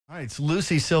It's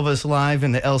Lucie Silvas live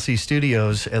in the LC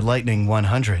studios at Lightning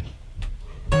 100.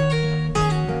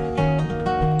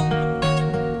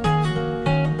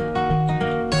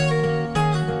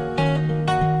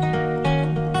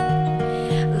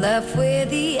 Left with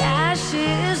the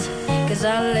ashes, 'cause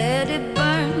I let it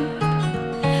burn.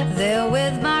 There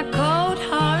with my cold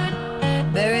heart,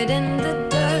 buried in the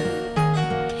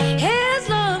dirt. His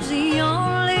love's the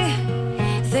only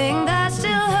thing that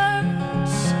still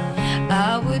hurts.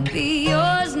 I would be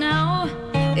yours now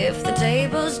if the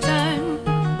tables turned.